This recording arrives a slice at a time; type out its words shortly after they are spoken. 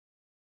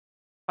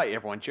Hi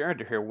everyone,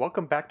 Jerander here.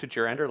 Welcome back to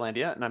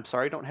Jeranderlandia, and I'm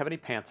sorry I don't have any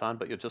pants on,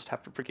 but you'll just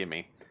have to forgive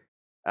me.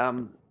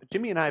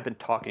 Jimmy and I have been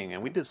talking,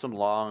 and we did some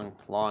long,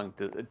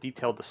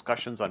 detailed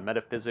discussions on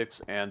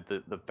metaphysics and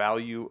the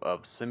value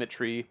of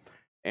symmetry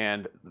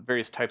and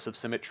various types of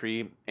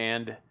symmetry.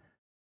 And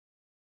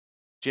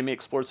Jimmy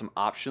explored some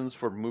options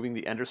for moving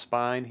the ender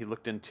spine. He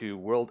looked into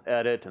world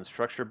edit and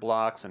structure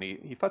blocks, and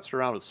he futzed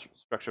around with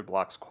structure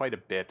blocks quite a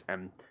bit.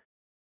 And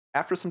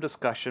after some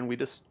discussion, we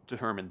just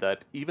determined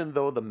that even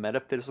though the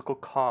metaphysical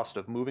cost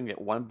of moving it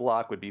one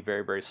block would be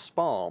very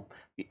small,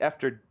 the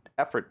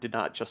effort did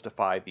not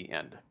justify the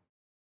end.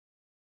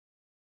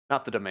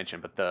 Not the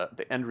dimension, but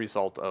the end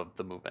result of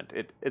the movement.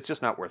 It's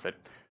just not worth it.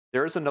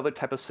 There is another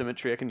type of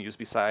symmetry I can use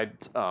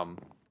besides odd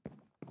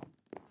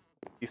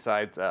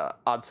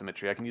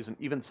symmetry. I can use an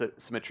even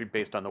symmetry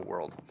based on the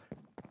world.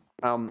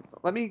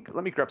 Let me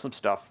grab some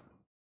stuff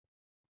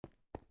so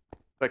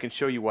I can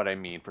show you what I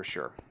mean for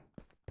sure.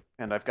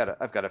 And I've got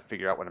to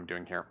figure out what I'm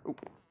doing here.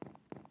 Oop.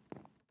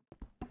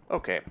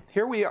 Okay,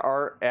 here we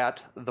are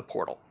at the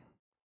portal.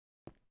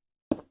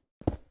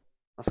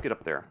 Let's get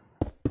up there.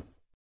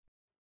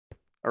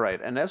 All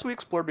right, and as we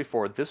explored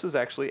before, this is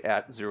actually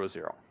at 0,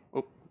 0.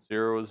 Oh,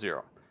 0,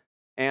 0.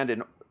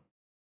 And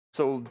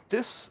so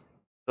this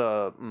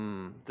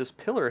this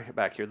pillar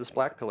back here, this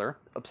black pillar,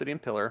 obsidian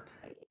pillar,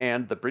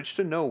 and the bridge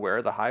to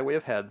nowhere, the highway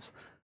of heads,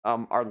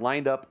 are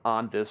lined up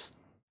on this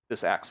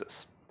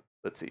axis.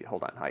 Let's see,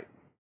 hold on, height.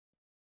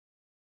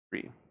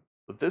 3.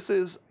 So this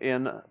is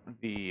in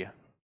the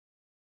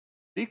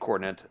Z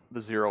coordinate, the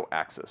 0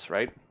 axis,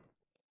 right?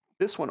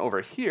 This one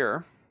over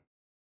here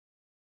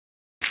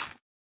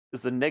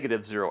is the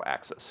 -0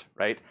 axis,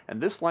 right? And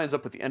this lines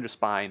up with the ender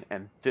spine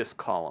and this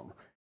column.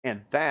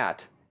 And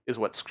that is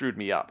what screwed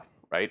me up,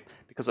 right?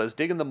 Because I was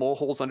digging the mole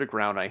holes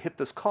underground, and I hit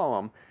this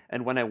column,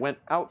 and when I went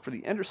out for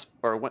the ender,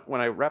 or when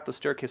I wrapped the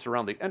staircase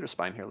around the ender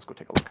spine here, let's go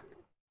take a look.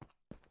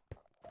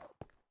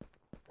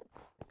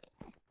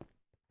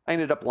 I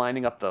ended up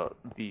lining up the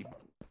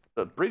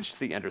bridge to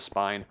the ender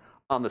spine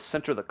on the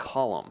center of the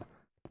column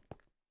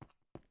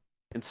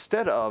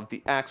instead of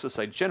the axis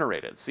I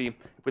generated. See,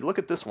 if we look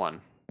at this one,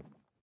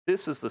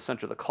 this is the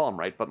center of the column,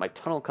 right? But my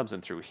tunnel comes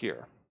in through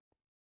here.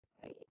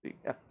 The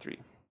F3.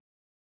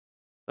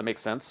 That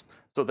makes sense?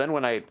 So then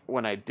when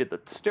I did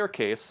the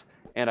staircase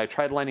and I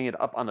tried lining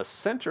it up on the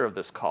center of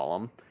this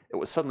column, it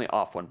was suddenly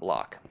off one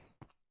block.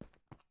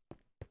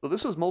 So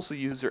this was mostly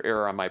user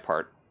error on my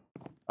part,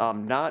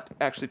 not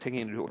actually taking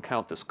into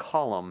account this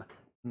column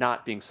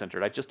not being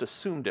centered. I just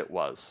assumed it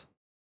was.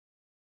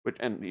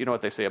 And you know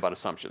what they say about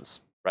assumptions,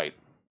 right?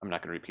 I'm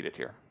not going to repeat it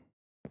here.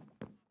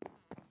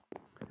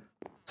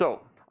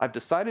 So I've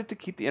decided to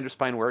keep the ender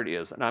spine where it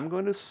is, and I'm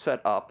going to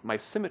set up my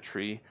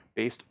symmetry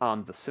based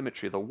on the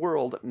symmetry of the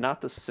world,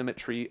 not the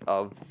symmetry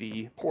of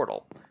the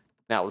portal.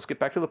 Now let's get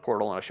back to the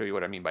portal, and I'll show you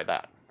what I mean by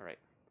that. All right.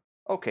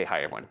 Okay,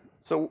 hi everyone.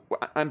 So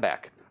I'm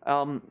back.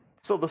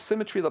 So the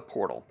symmetry of the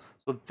portal.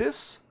 So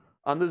this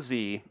on the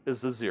Z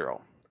is the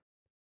 0.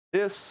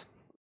 This,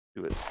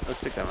 let's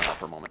take that one out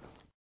for a moment.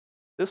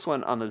 This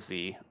one on the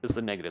Z is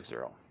the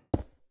 -0.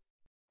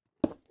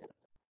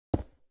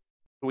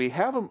 We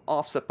have them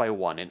offset by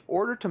 1. In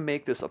order to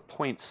make this a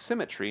point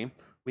symmetry,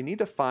 we need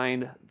to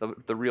find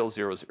the real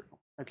 0, 0.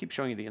 I keep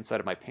showing you the inside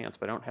of my pants,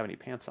 but I don't have any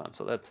pants on,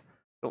 so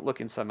don't look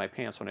inside my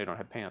pants when I don't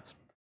have pants.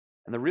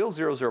 And the real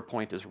 0, 0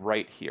 point is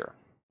right here.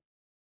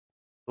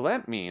 So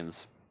that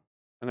means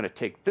I'm going to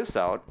take this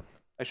out.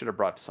 I should have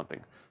brought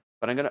something,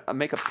 but I'm going to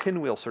make a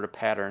pinwheel sort of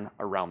pattern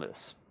around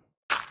this.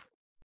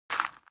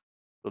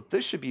 So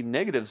this should be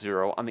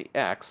 -0 on the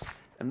X,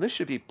 and this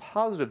should be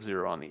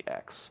 +0 on the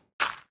X.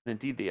 And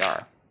indeed they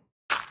are.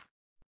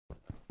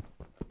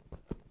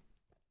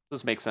 Does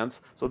this make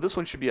sense? So this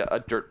one should be a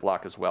dirt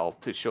block as well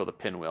to show the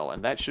pinwheel,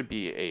 and that should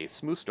be a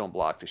smooth stone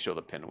block to show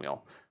the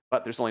pinwheel.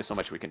 But there's only so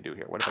much we can do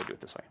here. What if I do it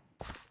this way?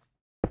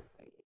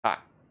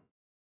 Ah.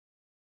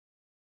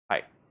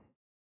 Hi.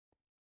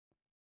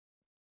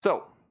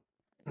 So,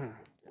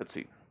 let's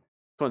see.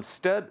 So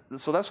so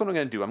that's what I'm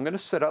going to do. I'm going to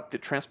set up the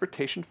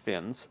transportation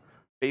fins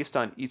based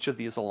on each of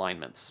these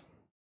alignments.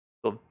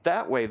 So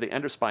that way the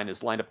ender spine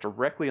is lined up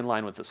directly in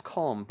line with this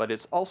column, but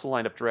it's also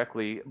lined up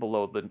directly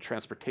below the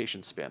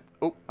transportation spin.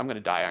 Oh, I'm going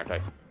to die, aren't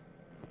I?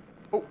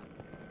 Oh!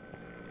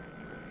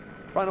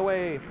 Run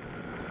away!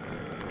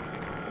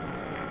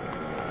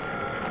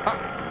 Ah!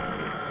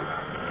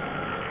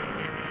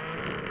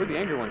 Where'd the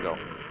angry one go?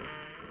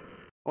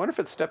 I wonder if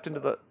it stepped into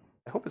the...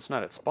 I hope it's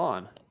not at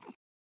spawn.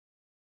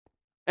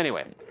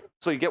 Anyway,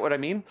 so you get what I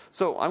mean?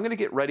 So I'm going to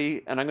get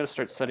ready, and I'm going to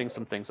start setting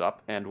some things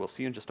up, and we'll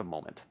see you in just a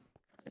moment.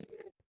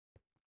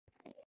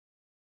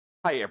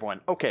 Hi everyone.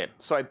 Okay,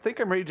 so I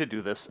think I'm ready to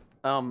do this.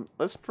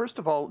 Let's first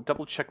of all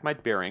double check my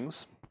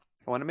bearings.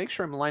 I want to make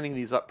sure I'm lining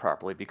these up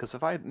properly, because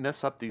if I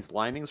mess up these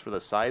linings for the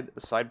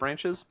side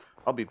branches,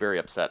 I'll be very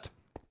upset.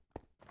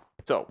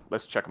 So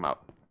let's check them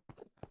out.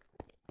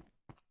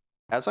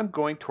 As I'm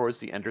going towards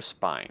the ender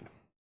spine,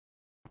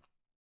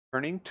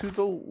 turning to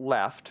the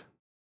left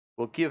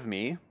will give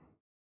me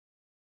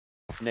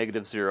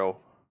 -0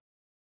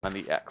 on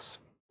the X.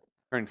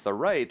 Turning to the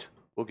right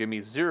will give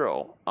me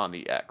 0 on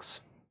the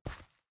x.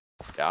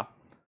 Yeah?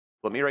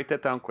 Let me write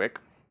that down quick.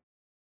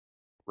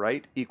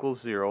 Right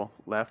equals 0,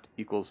 left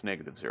equals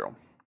 -0.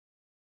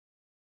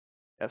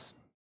 Yes,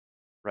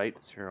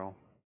 right 0,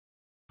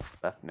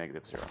 left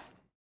 -0.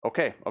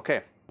 Okay,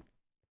 okay.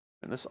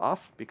 Turn this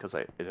off because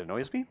it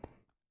annoys me.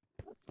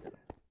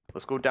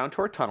 Let's go down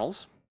to our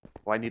tunnels.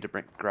 Oh, I need to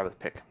grab a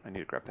pick. I need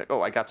to grab a pick.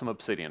 Oh, I got some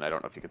obsidian. I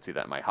don't know if you can see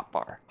that in my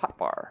hotbar.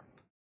 Hotbar.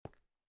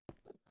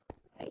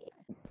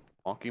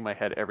 Honking my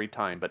head every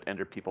time, but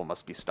ender people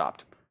must be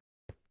stopped.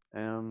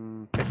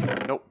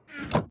 Pick. Nope.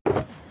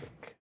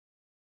 Pick.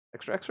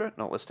 Extra?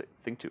 No, let's take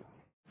thing 2.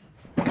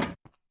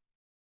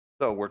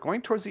 So we're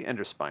going towards the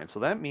ender spine, so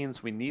that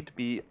means we need to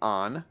be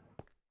on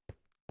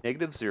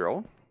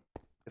 -0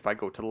 if I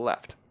go to the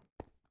left.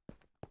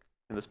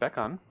 Turn this back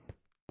on.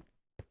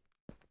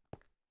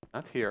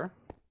 Not here.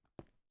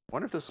 I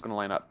wonder if this is going to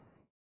line up.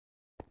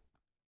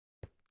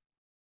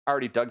 I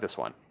already dug this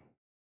one.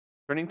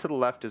 Turning to the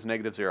left is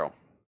 -0.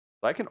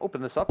 So I can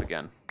open this up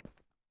again.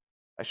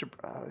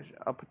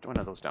 I'll put one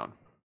of those down.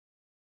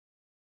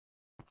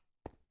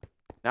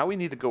 Now we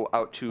need to go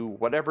out to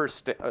whatever,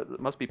 it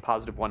must be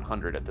positive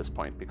 100 at this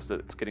point because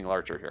it's getting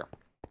larger here.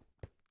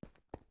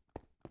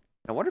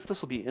 I wonder if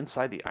this will be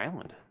inside the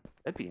island.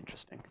 That'd be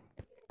interesting.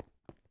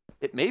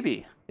 It may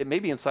be. It may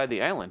be inside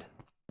the island.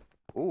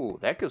 Ooh,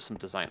 that gives some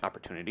design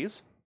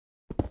opportunities.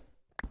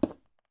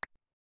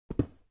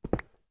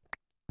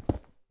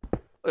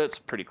 It's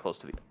pretty close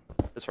to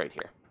it's right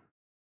here.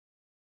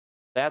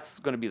 That's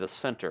going to be the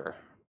center,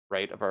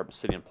 right, of our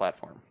obsidian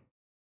platform.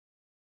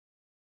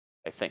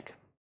 I think.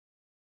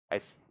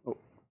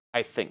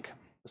 I think.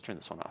 Let's turn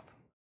this one off.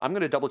 I'm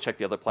going to double check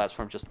the other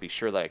platform just to be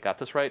sure that I got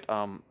this right.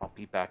 I'll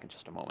be back in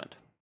just a moment.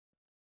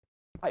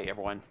 Hi,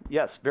 everyone.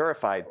 Yes,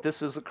 verified.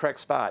 This is the correct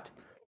spot.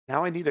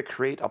 Now I need to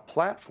create a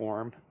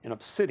platform in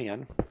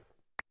obsidian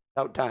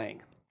without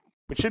dying,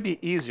 which should be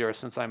easier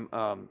since I'm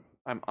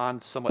on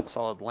somewhat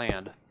solid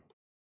land.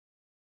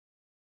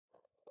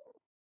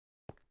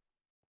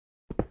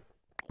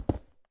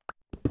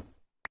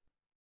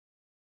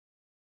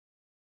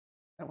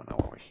 That one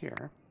over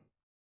here.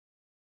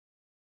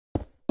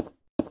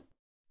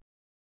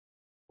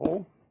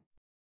 Oh.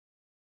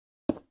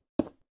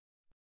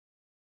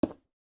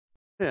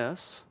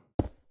 This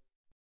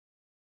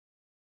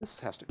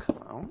has to come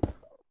out.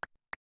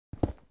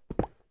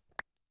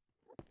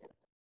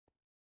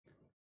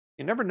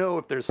 You never know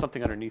if there's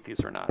something underneath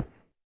these or not.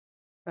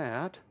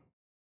 That.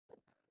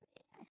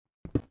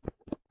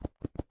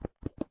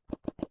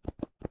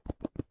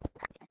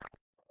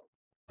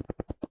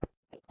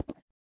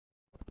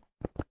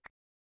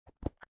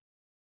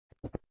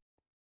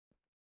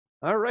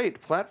 All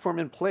right, platform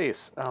in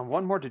place.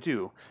 One more to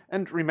do.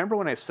 And remember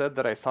when I said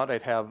that I thought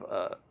I'd have,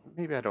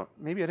 maybe I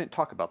didn't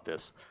talk about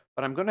this,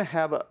 but I'm going to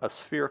have a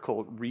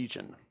spherical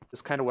region.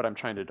 Is kind of what I'm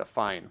trying to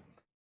define.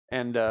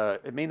 And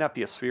it may not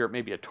be a sphere, it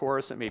may be a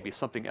torus, it may be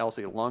something else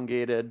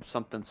elongated,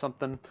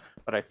 something.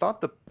 But I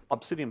thought the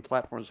obsidian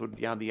platforms would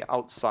be on the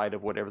outside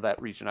of whatever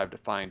that region I've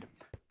defined.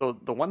 So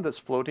the one that's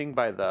floating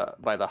by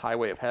the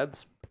highway of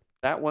heads,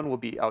 that one will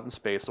be out in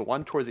space. The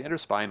one towards the inner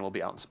spine will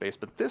be out in space,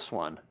 but this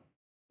one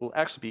will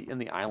actually be in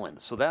the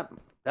island. So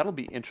that'll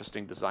be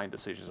interesting design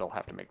decisions I'll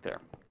have to make there.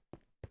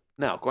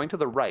 Now, going to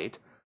the right,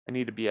 I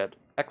need to be at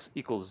x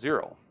equals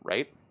 0,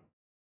 right?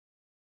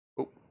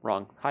 Oh,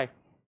 wrong. Hi.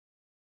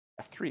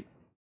 F3.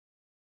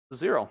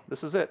 0.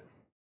 This is it.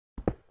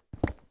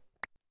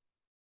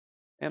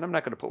 And I'm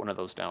not going to put one of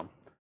those down.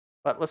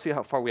 But let's see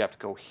how far we have to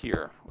go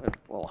here.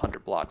 Well,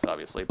 100 blocks,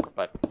 obviously,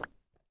 but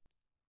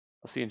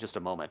I'll see in just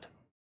a moment.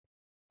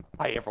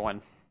 Hi,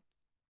 everyone.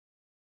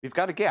 We've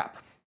got a gap.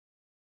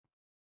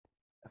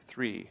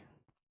 F3.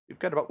 We've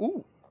got about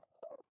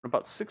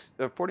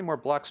 40 more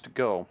blocks to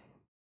go.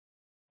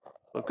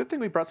 So good thing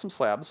we brought some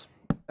slabs.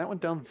 That one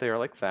down there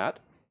like that.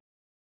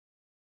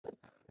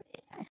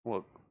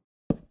 We'll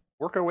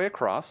work our way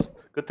across.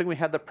 Good thing we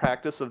had the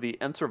practice of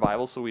the end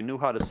survival, so we knew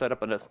how to set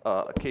up an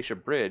acacia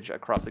bridge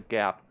across the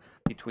gap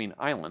between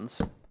islands.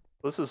 So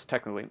this is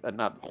technically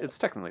it's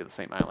technically the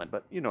same island,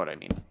 but you know what I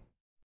mean.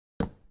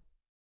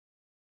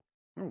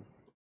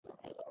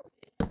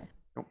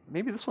 Oh,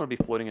 maybe this one will be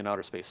floating in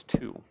outer space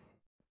too.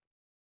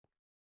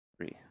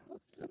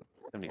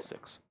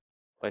 376.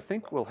 I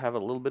think we'll have a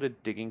little bit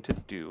of digging to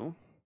do.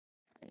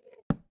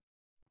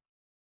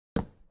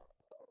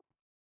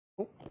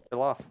 Oh,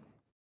 fell off.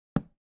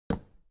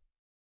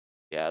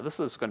 Yeah, this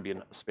is going to be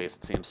in space,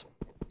 it seems.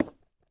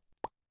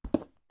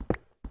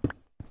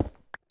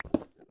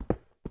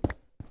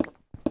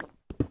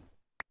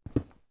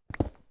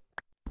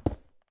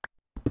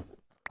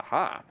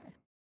 Aha!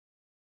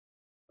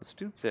 Let's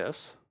do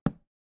this.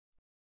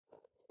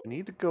 We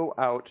need to go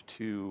out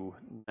to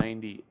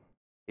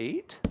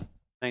 98?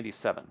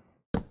 97.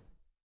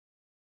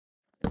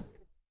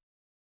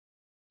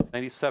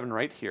 97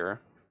 right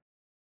here.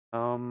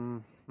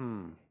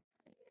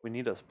 We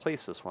need to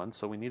place this one,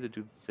 so we need to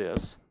do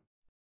this.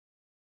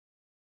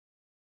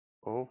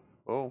 Oh.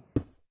 So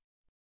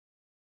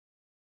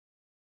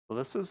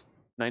this is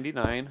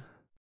 99.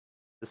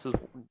 This is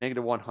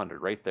negative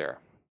 100 right there.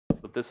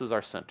 So this is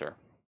our center.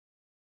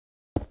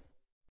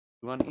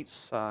 2 on each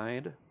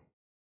side.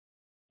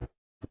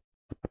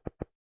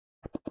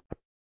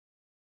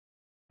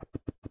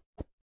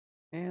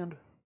 And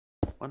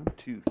 1,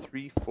 2,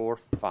 3, 4,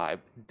 5.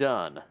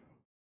 Done.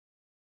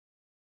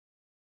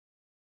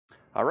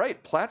 All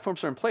right,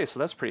 platforms are in place, so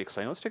that's pretty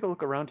exciting. Let's take a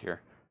look around here.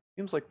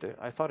 Seems like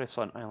I thought I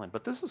saw an island,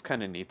 but this is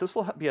kind of neat. This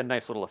will be a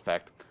nice little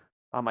effect.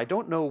 I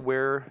don't know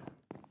where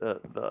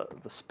the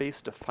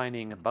space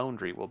defining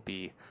boundary will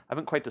be. I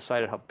haven't quite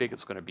decided how big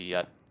it's going to be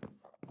yet.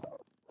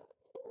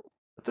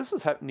 But this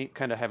is neat,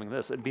 kind of having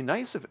this. It'd be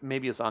nice if it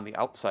maybe is on the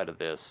outside of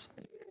this,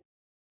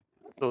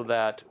 so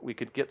that we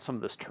could get some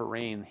of this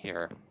terrain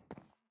here.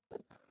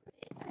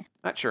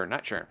 Not sure,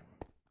 not sure.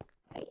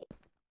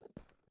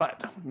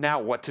 But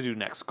now what to do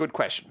next? Good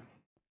question.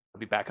 I'll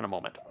be back in a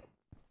moment.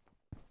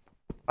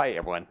 Hi,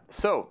 everyone.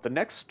 So the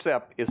next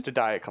step is to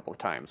die a couple of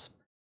times.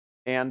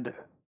 And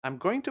I'm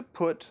going to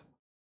put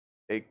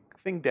a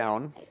thing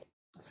down,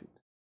 let's see,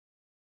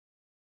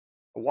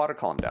 a water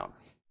column down.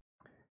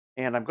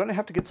 And I'm going to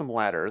have to get some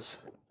ladders.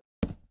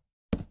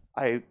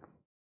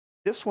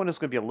 This one is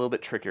going to be a little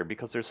bit trickier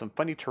because there's some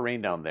funny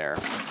terrain down there.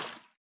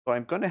 So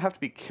I'm going to have to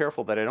be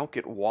careful that I don't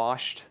get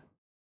washed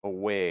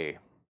away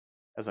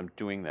as I'm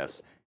doing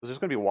this. Because there's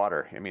going to be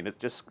water. I mean, it's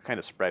just kind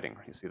of spreading.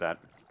 You see that?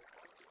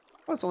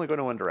 Oh, it's only going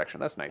in one direction.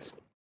 That's nice.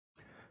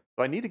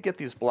 So I need to get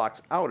these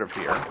blocks out of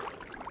here.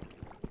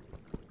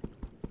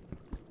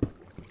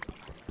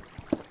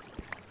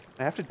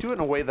 I have to do it in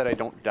a way that I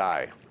don't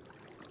die.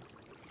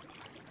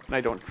 And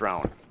I don't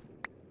drown.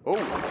 Oh!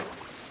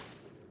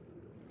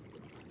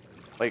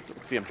 Like,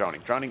 see, I'm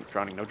drowning. Drowning,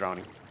 drowning, no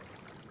drowning.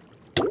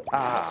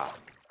 Ah!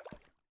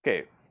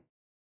 Okay.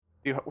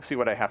 See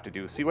what I have to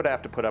do. See what I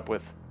have to put up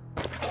with.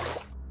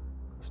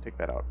 Let's take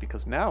that out.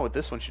 Because now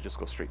this one should just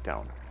go straight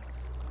down.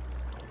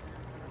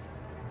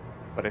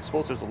 But I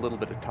suppose there's a little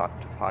bit of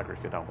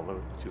topography down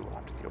below too we'll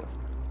have to deal with.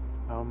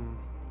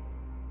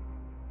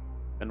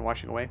 And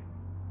washing away?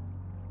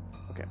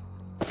 Okay.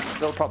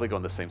 They'll probably go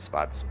in the same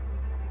spots.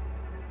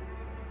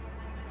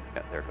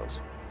 Yeah, there it goes.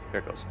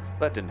 There it goes.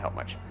 That didn't help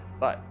much.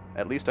 But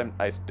at least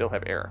I still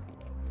have air.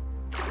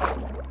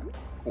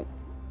 Cool.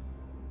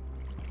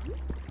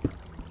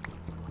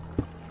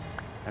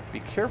 I have to be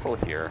careful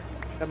here.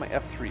 I have my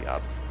F3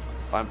 up.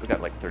 We've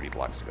got like 30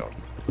 blocks to go.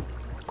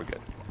 We're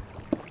good.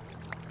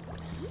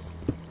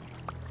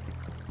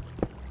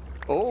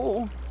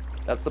 Oh,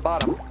 that's the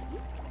bottom.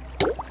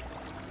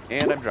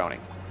 And I'm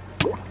drowning.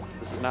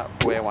 This is not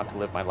the way I want to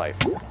live my life.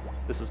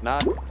 This is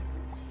not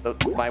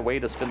my way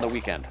to spend the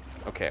weekend.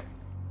 Okay.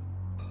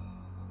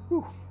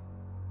 Whew.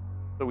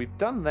 So we've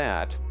done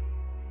that.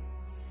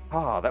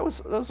 That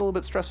was a little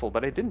bit stressful,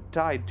 but I didn't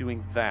die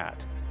doing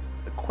that.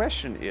 The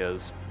question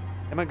is,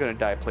 am I going to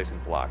die placing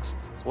blocks?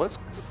 So let's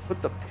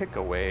put the pick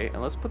away,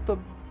 and let's put the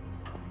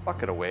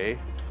bucket away,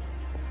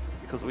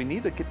 because we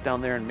need to get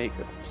down there and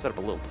set up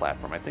a little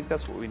platform. I think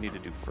that's what we need to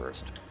do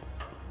first.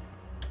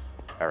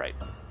 Alright,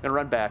 I'm going to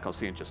run back. I'll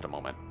see you in just a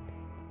moment.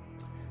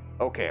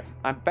 Okay,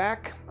 I'm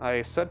back.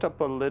 I set up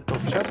a little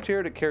chest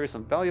here to carry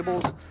some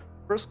valuables.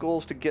 First goal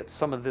is to get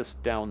some of this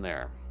down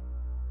there.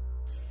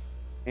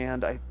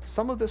 And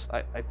some of this,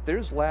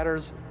 there's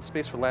ladders,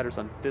 space for ladders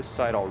on this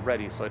side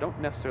already, so I don't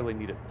necessarily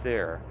need it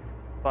there.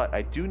 But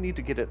I do need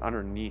to get it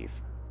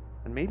underneath.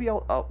 And maybe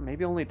I'll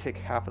only take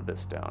half of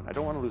this down. I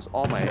don't want to lose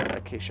all my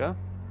acacia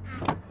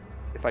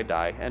if I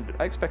die, and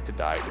I expect to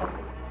die.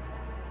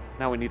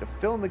 Now we need to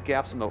fill in the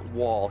gaps in the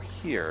wall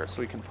here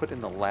so we can put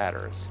in the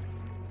ladders.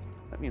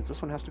 That means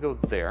this one has to go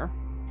there.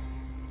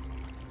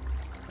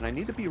 And I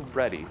need to be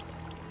ready.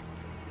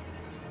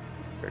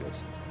 There it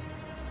is.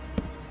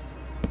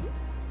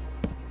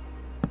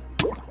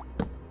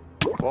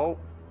 Whoa,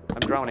 I'm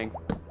drowning.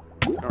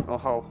 I don't know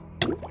how.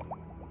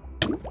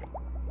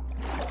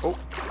 Oh,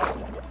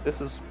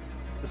 this is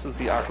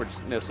the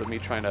awkwardness of me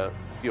trying to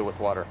deal with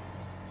water.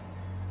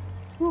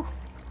 Whew.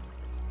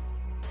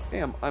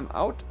 Damn, I'm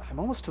out. I'm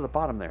almost to the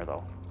bottom there,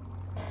 though.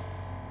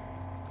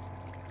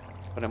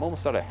 But I'm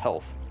almost out of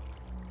health.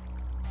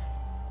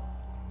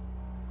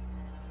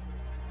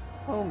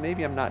 Oh,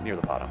 maybe I'm not near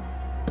the bottom.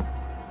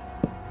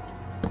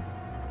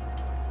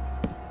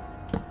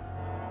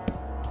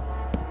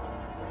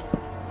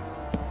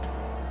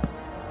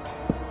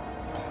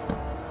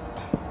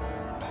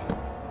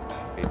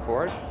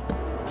 For it.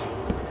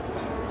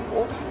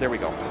 Oh, there we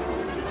go.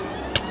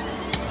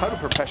 How do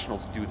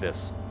professionals do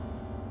this?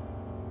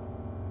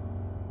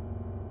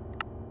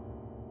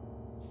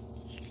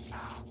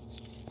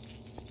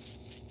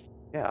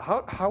 Yeah,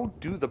 how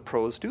do the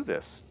pros do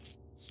this?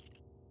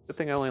 Good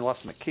thing I only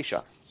lost an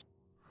acacia.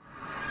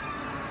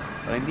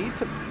 But I need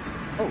to...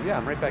 Oh yeah,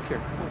 I'm right back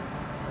here. Cool.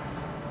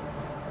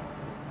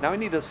 Now I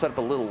need to set up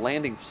a little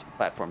landing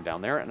platform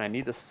down there, and I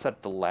need to set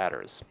up the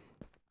ladders.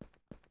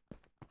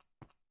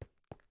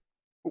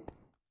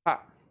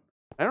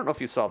 I don't know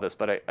if you saw this,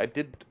 but I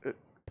did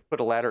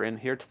put a ladder in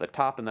here to the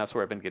top, and that's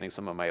where I've been getting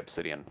some of my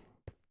obsidian.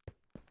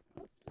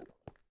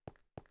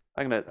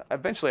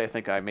 eventually I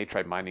think I may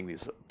try mining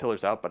these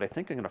pillars out, but I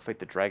think I'm gonna fight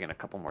the dragon a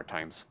couple more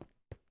times.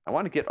 I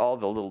want to get all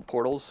the little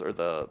portals, or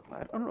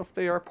I don't know if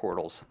they are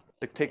portals,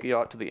 that take you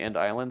out to the end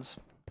islands.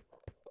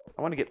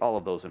 I want to get all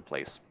of those in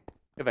place,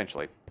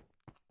 eventually.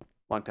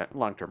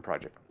 Long-term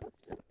project.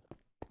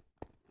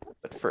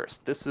 But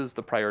first, this is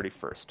the priority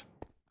first.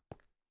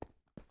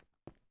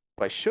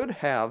 So I should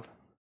have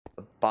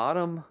the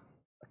bottom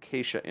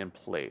acacia in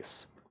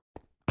place.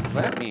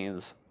 That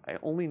means I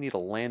only need a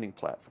landing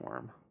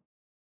platform.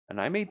 And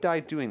I may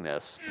die doing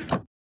this.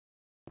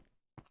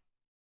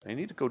 I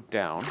need to go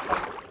down.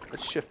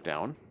 Let's shift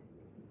down.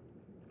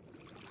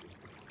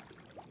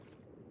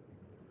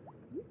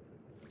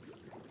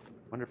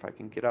 Wonder if I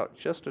can get out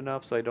just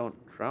enough so I don't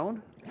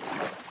drown.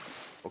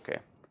 Okay.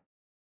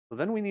 So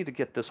then we need to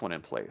get this one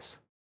in place.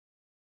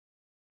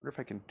 Wonder if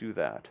I can do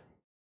that.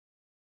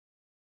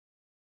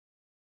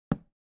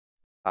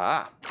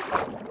 Ah!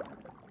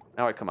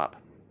 Now I come up.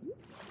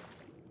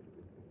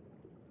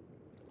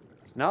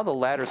 So now the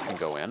ladders can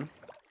go in.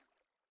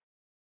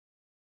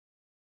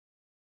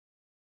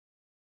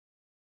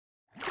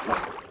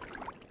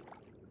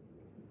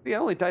 See, I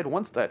only died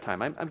once that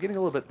time. I'm getting a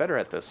little bit better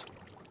at this.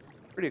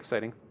 Pretty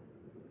exciting.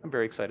 I'm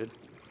very excited.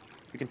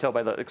 You can tell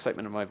by the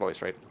excitement in my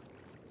voice, right?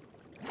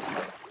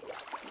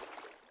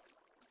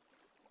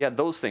 Yeah,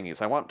 those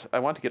thingies. I want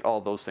to get all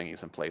those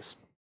thingies in place.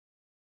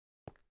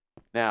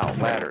 Now,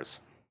 ladders.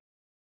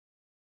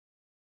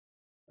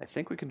 I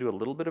think we can do a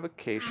little bit of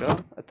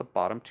acacia at the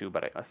bottom too,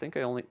 but I think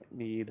I only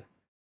need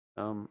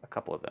a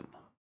couple of them.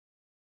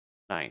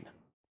 9.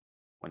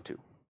 1, 2.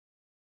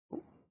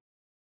 Ooh.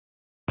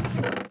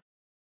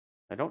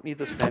 I don't need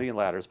this many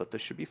ladders, but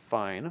this should be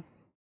fine.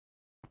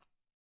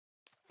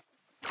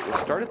 We'll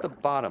start at the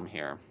bottom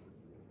here.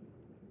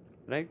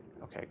 Okay,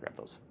 grab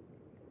those.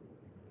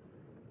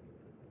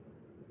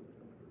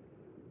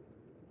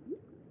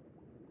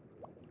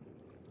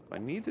 I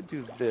need to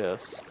do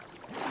this.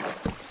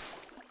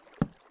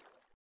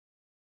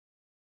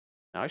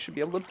 Now I should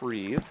be able to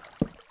breathe.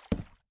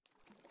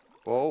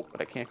 Whoa, but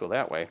I can't go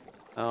that way.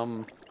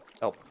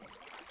 Help.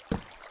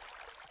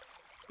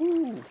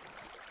 Ooh.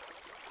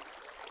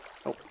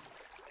 Oh.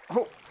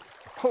 Oh.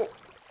 Oh.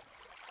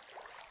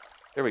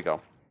 There we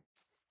go.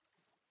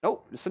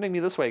 Nope, you're sending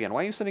me this way again.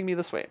 Why are you sending me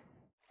this way?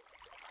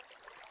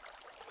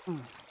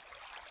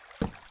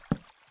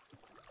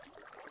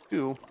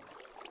 2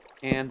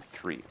 and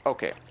 3.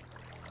 Okay.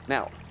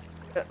 Now.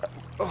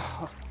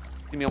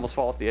 See me almost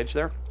fall off the edge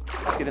there?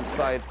 Get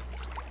inside.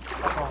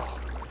 Oh.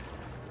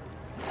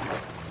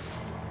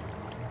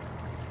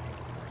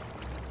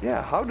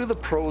 Yeah, how do the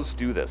pros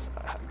do this?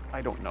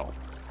 I don't know.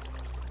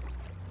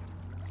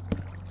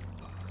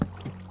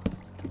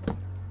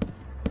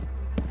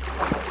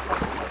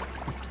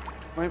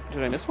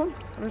 Did I miss one?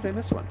 Or did I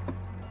miss one?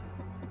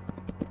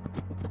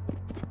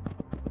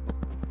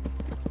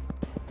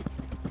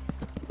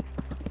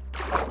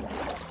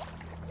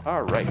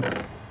 All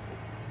right.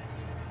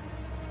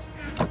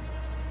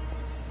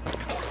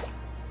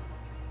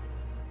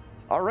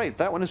 All right,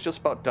 that one is just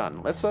about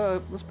done. Let's throw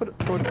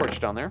a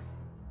torch down there.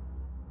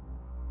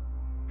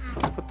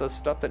 Let's put the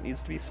stuff that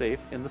needs to be safe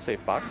in the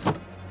safe box.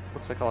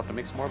 Looks like I'll have to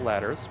make some more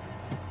ladders.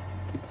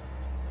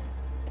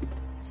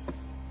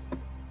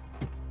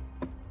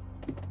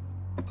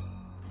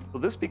 So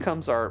this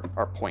becomes our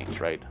point,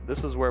 right?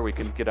 This is where we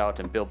can get out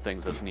and build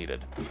things as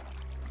needed.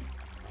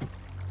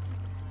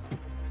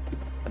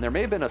 And there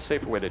may have been a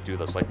safer way to do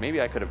this. Like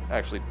maybe I could have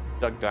actually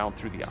dug down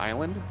through the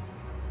island,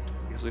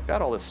 because we've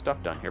got all this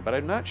stuff down here, but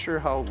I'm not sure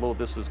how low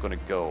this is going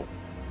to go.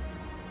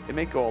 It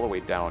may go all the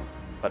way down,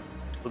 but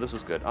so this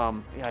is good.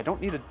 Yeah, I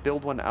don't need to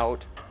build one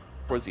out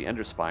towards the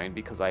ender spine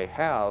because I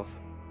have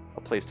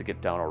a place to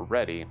get down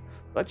already.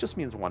 That just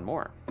means one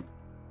more.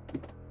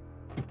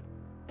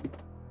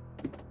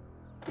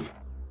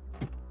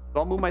 So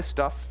I'll move my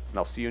stuff, and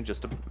I'll see you in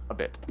just a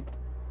bit.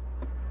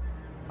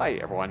 Hi,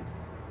 everyone.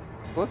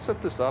 So let's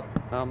set this up.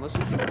 Let's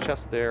just put the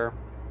chest there.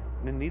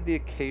 I'm going to need the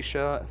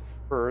acacia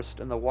first,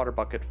 and the water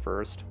bucket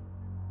first.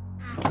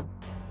 I'm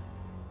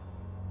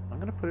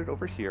going to put it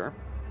over here.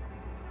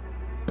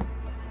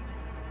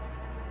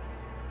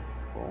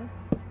 Cool.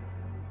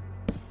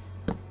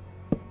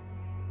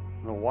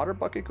 The water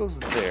bucket goes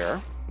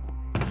there.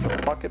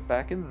 The bucket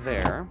back in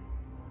there.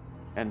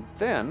 And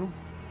then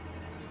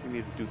we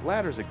need to do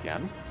ladders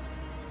again.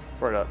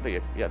 Or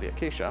the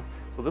acacia.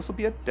 So this will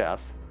be a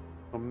death.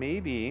 So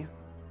maybe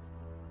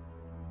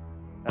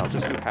I'll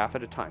just do half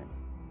at a time.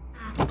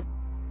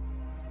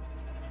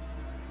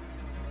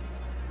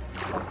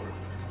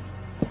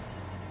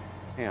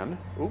 And,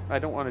 oh, I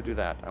don't want to do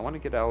that. I want to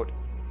get out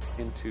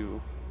into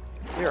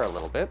here a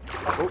little bit.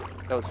 Oh,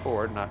 that was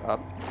forward, not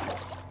up.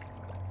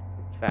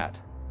 Like that.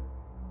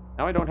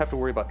 Now I don't have to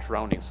worry about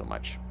drowning so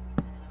much.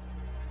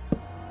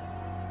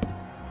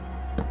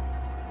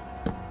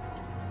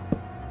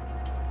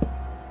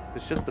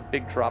 It's just the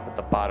big drop at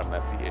the bottom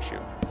that's the issue.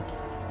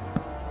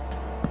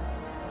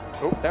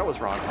 Oh, that was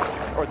wrong.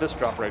 Or this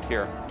drop right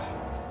here.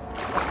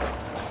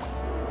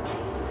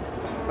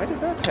 Why did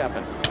that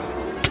happen?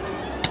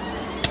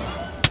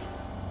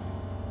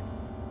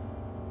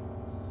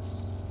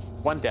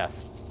 One death.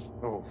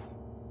 Oh.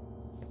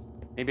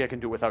 Maybe I can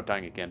do it without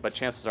dying again, but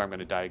chances are I'm going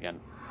to die again.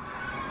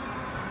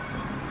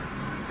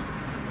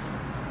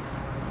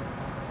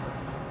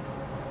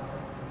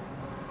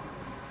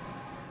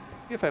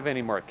 See if I have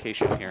any more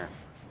acacia in here.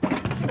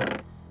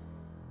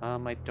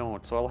 I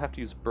don't, so I'll have to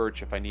use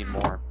birch if I need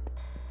more.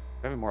 Do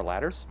I have any more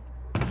ladders?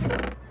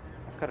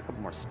 I've got a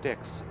couple more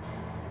sticks.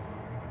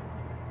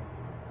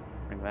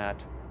 Bring that.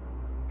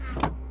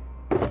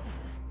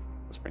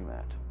 Let's bring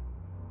that.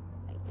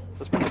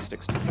 Let's bring the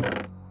sticks too.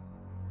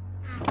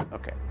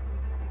 Okay.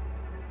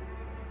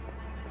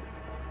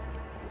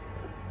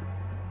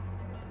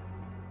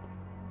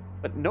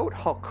 But note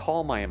how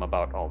calm I am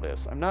about all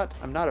this. I'm not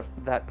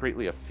that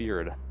greatly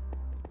afeared.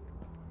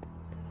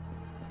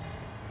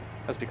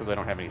 That's because I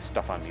don't have any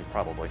stuff on me,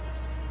 probably.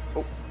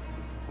 Oh.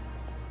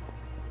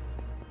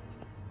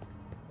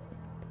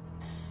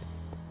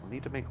 I'll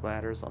need to make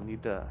ladders. I'll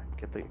need to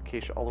get the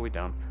acacia all the way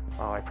down.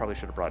 Oh, I probably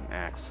should have brought an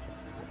axe.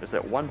 There's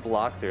that one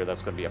block there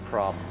that's going to be a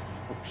problem.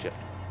 Oh, shift.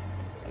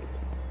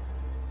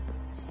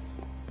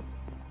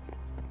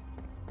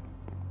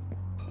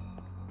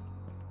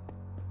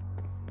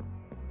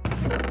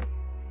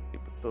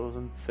 Put those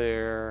in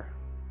there.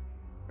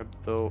 Grab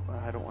those.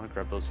 I don't want to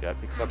grab those yet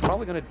because I'm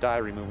probably going to die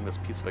removing this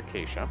piece of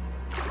acacia.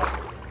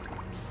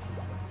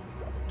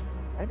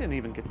 I didn't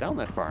even get down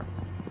that far.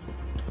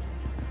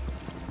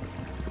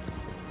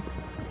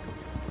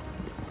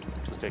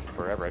 This is taking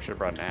forever. I should have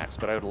brought an axe,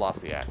 but I would have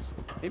lost the axe.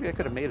 Maybe I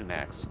could have made an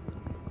axe.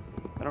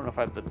 I don't know if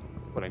I have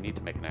what I need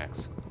to make an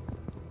axe.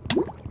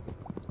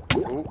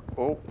 Oh,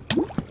 oh.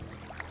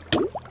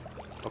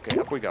 Okay,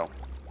 up we go.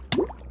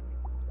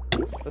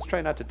 Let's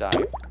try not to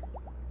die.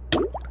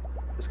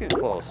 It's getting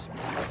close.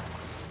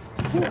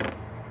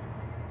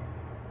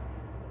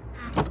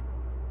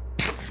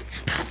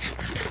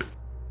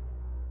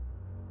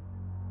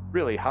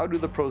 Really, how do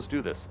the pros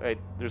do this?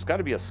 There's got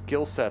to be a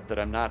skill set that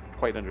I'm not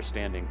quite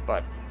understanding,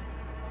 but...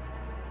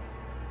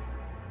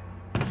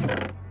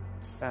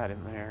 that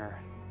in there.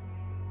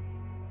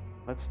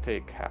 Let's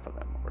take half of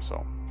them or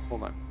so.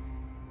 Hold on.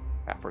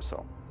 Half or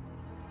so.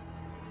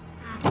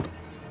 A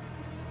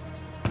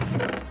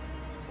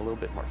little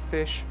bit more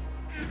fish.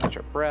 Catch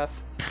our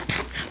breath.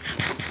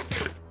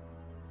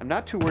 I'm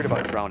not too worried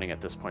about drowning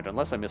at this point,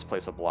 unless I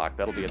misplace a block.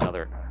 That'll be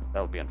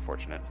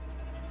unfortunate.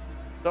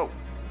 So.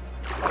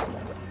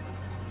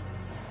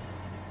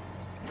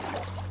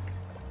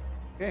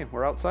 Okay,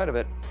 we're outside of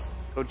it.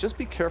 So just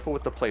be careful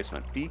with the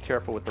placement. Be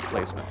careful with the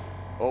placement.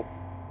 Oh.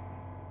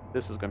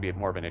 This is going to be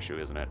more of an issue,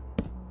 isn't it?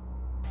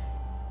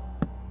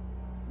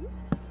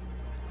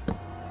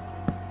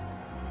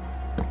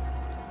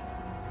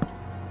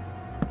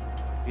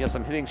 Yes,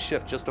 I'm hitting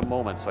shift just a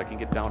moment so I can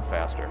get down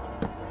faster.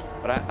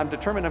 But I'm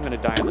determined I'm going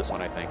to die on this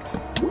one, I think.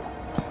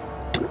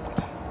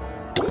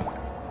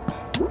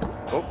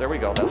 Oh, there we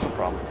go. That's the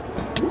problem.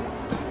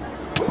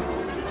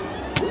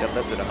 Yep,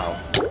 that's it. I'm out.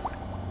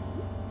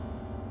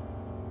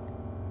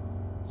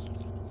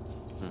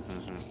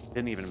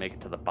 Didn't even make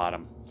it to the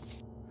bottom.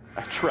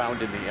 I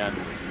drowned in the end.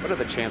 What are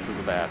the chances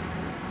of that?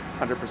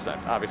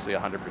 100%. Obviously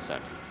 100%.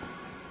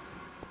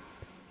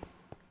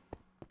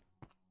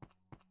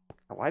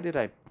 Why did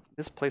I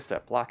misplace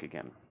that block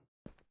again?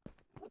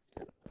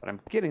 But I'm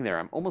getting there.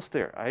 I'm almost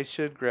there. I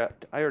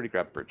already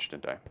grabbed birch,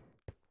 didn't I?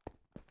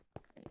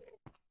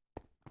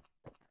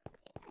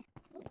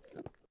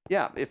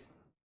 Yeah,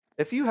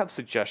 if you have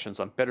suggestions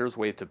on better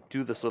ways to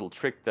do this little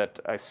trick that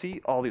I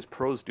see all these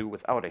pros do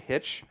without a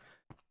hitch,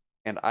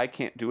 and I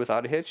can't do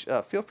without a hitch,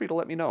 feel free to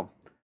let me know.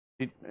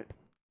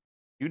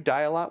 You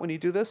die a lot when you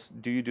do this?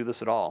 Do you do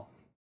this at all?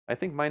 I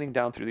think mining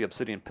down through the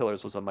obsidian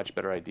pillars was a much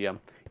better idea,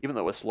 even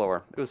though it was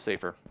slower. It was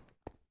safer.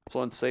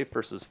 Slow and safe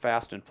versus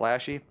fast and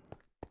flashy.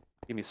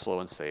 Give me slow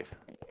and safe.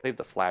 Save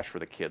the flash for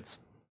the kids.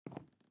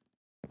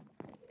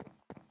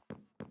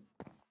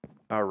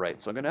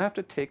 Alright, so I'm going to have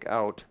to take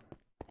out...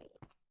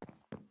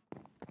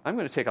 I'm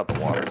going to take out the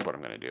water is what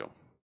I'm going to do.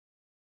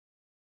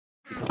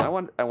 Because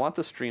I want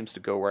the streams to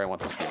go where I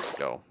want the streams to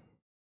go.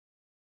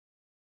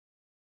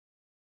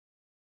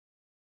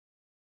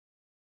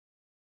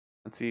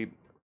 Let's see,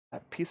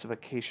 that piece of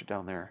acacia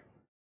down there.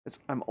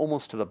 I'm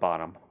almost to the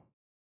bottom.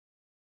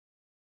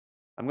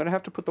 I'm going to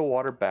have to put the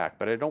water back,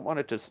 but I don't want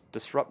it to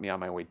disrupt me on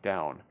my way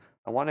down.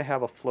 I want to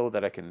have a flow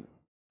that I can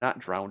not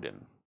drown in.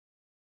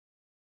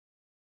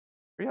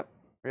 Hurry up,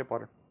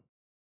 water.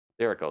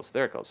 There it goes,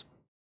 there it goes.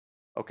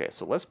 Okay,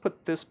 so let's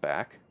put this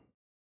back.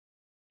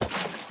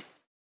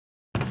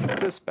 Put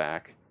this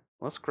back.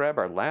 Let's grab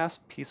our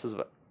last pieces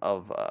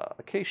of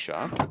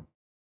acacia.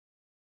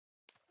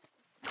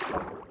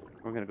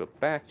 We're going to go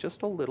back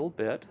just a little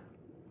bit.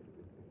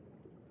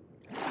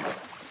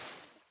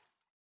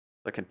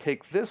 I can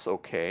take this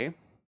okay.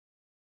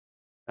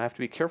 I have to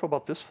be careful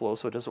about this flow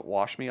so it doesn't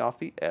wash me off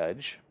the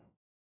edge.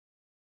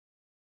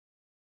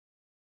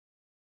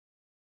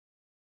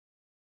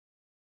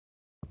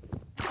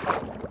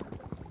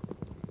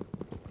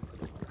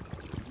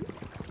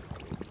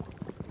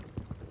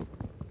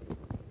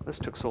 This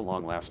took so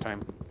long last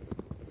time.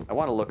 I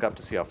want to look up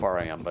to see how far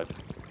I am, but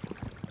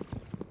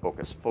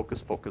focus, focus,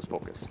 focus,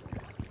 focus.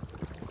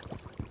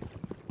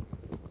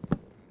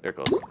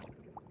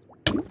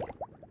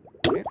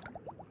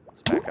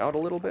 back out a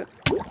little bit.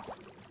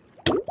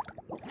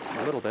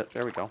 A little bit.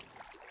 There we go.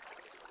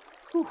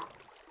 Whew.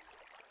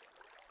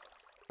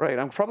 Right,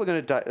 I'm probably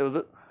going to die. Is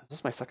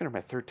this my second or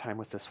my third time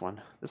with this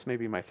one? This may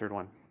be my third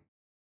one.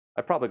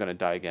 I'm probably going to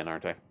die again,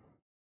 aren't I?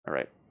 All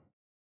right.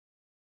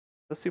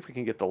 Let's see if we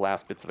can get the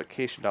last bits of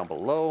acacia down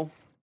below.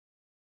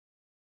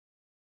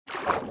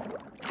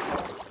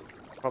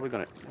 Probably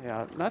going to,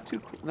 yeah, not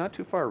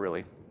too far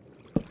really.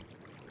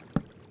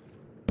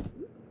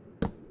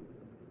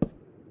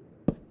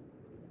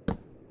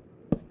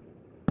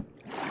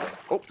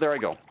 Oh, there I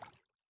go.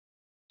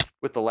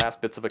 With the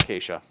last bits of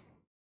acacia.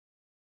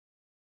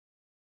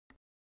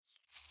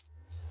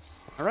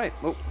 All right.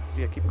 Oh,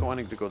 yeah, keep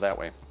wanting to go that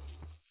way.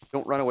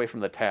 Don't run away from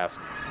the task.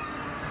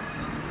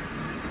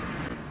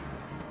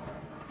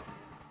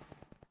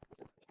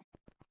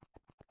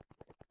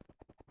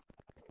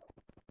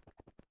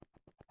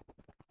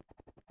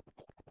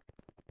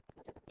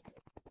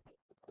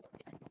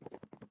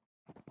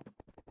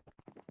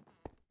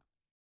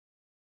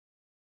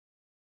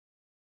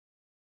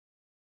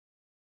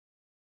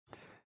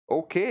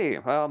 Okay,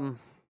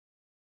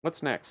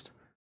 what's next?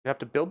 You have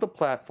to build the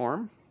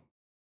platform.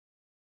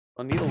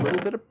 I'll need a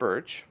little bit of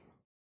birch.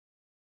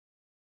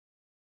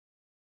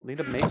 I'll need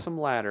to make some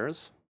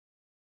ladders.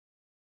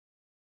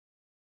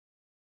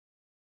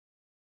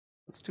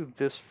 Let's do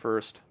this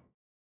first.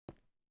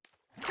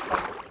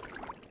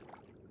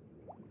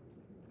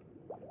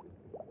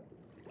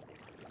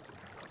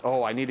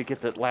 Oh, I need to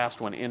get that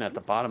last one in at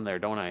the bottom there,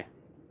 don't I?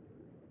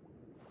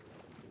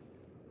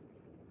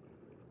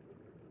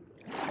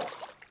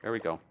 There we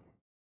go.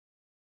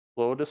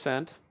 Slow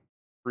descent.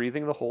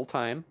 Breathing the whole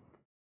time.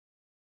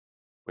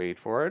 Wait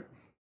for it.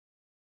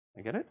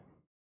 I get it?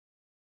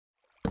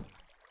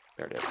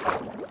 There it is.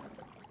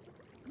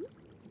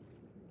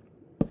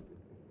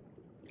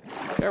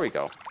 There we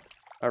go.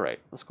 All right,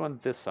 let's go on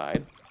this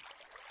side.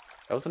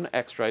 That was an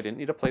extra. I didn't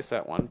need to place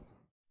that one.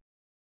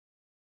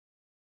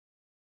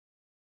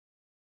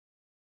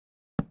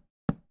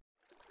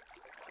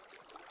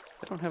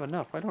 I don't have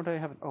enough. Why don't I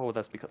have... Oh,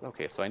 that's because...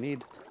 Okay, so I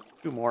need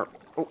 2 more.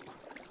 Oh.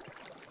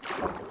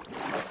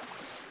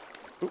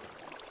 Oh.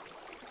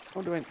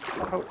 How do I...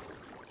 How...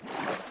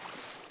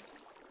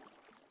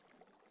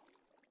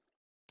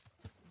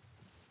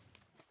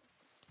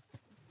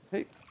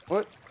 Hey,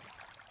 what?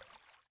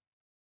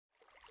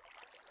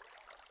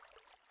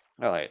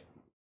 All right.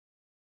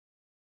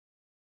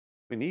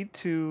 We need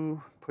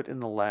to put in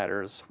the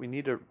ladders. We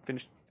need to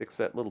fix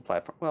that little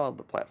platform. Well,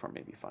 the platform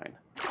may be fine.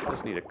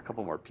 Just need a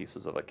couple more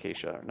pieces of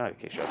acacia, or not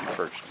acacia,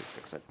 birch to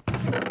fix it.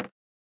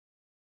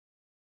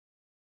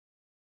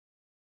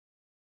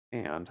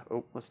 And,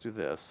 oh, let's do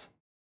this.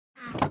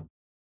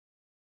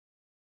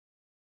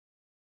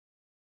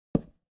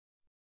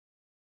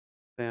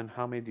 Then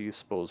how many do you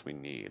suppose we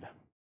need?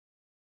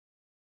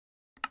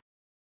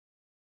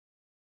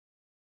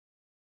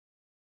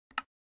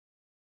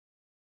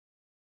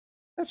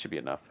 That should be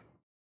enough.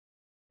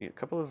 Need a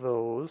couple of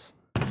those.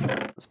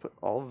 Let's put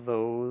all of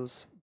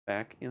those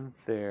back in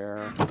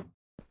there.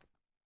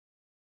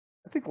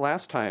 I think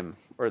last time,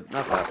 or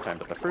not last time,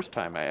 but the first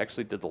time, I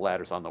actually did the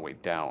ladders on the way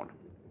down.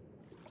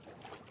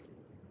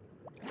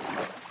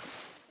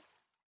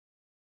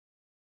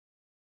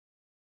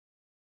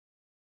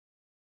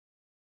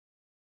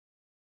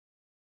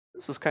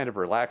 This is kind of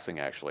relaxing,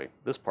 actually.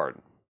 This part,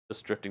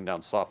 just drifting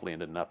down softly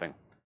into nothing.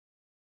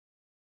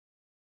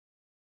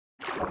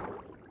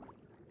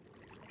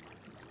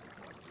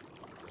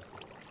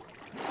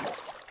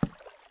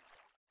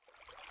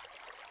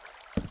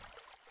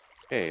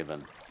 Okay,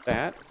 then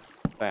that.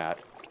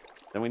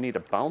 Then we need to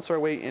bounce our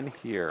way in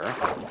here.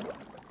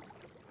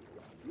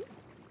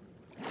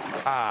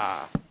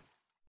 Ah!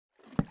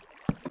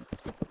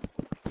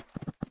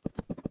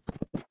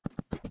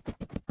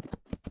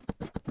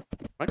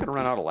 Am I gonna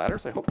run out of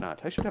ladders? I hope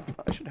not. I should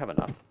have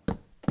enough.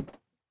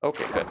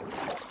 Okay, good.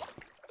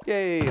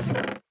 Yay!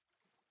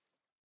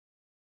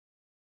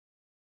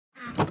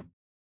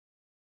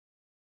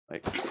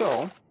 Like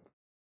so.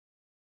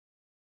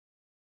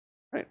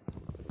 Right.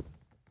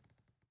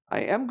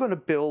 I am going to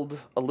build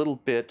a little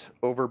bit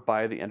over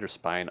by the Ender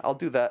Spine. I'll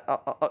do that.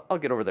 I'll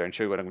get over there and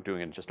show you what I'm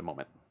doing in just a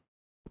moment.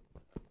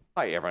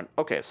 Hi, everyone.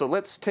 Okay, so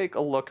let's take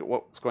a look at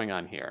what's going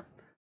on here.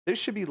 This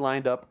should be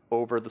lined up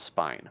over the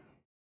spine,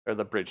 or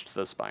the bridge to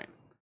the spine.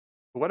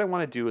 What I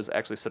want to do is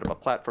actually set up a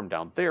platform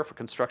down there for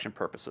construction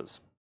purposes.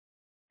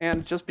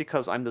 And just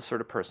because I'm this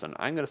sort of person,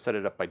 I'm going to set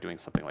it up by doing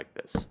something like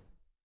this.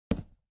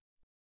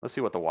 Let's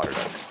see what the water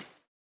does.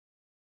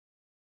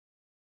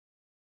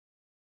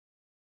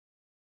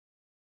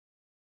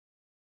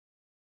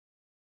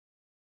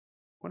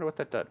 Wonder what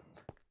that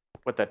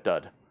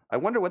did. I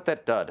wonder what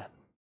that did.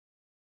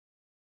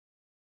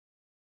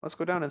 Let's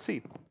go down and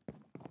see.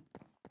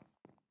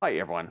 Hi,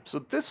 everyone. So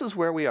this is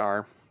where we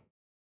are.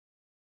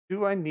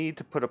 Do I need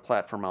to put a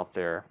platform out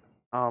there?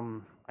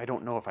 I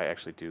don't know if I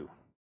actually do.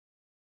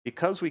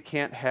 Because we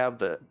can't have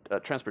the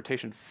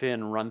transportation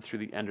fin run through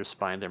the Ender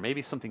Spine, there may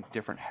be something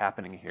different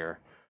happening here.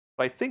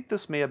 But I think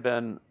this may have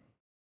been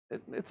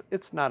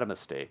It's not a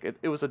mistake.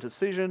 It was a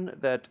decision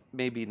that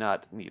maybe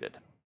not needed.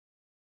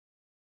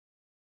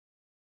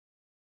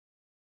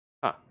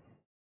 Huh.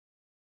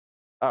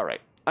 All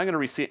right. I'm going to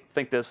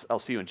rethink this. I'll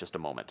see you in just a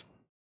moment.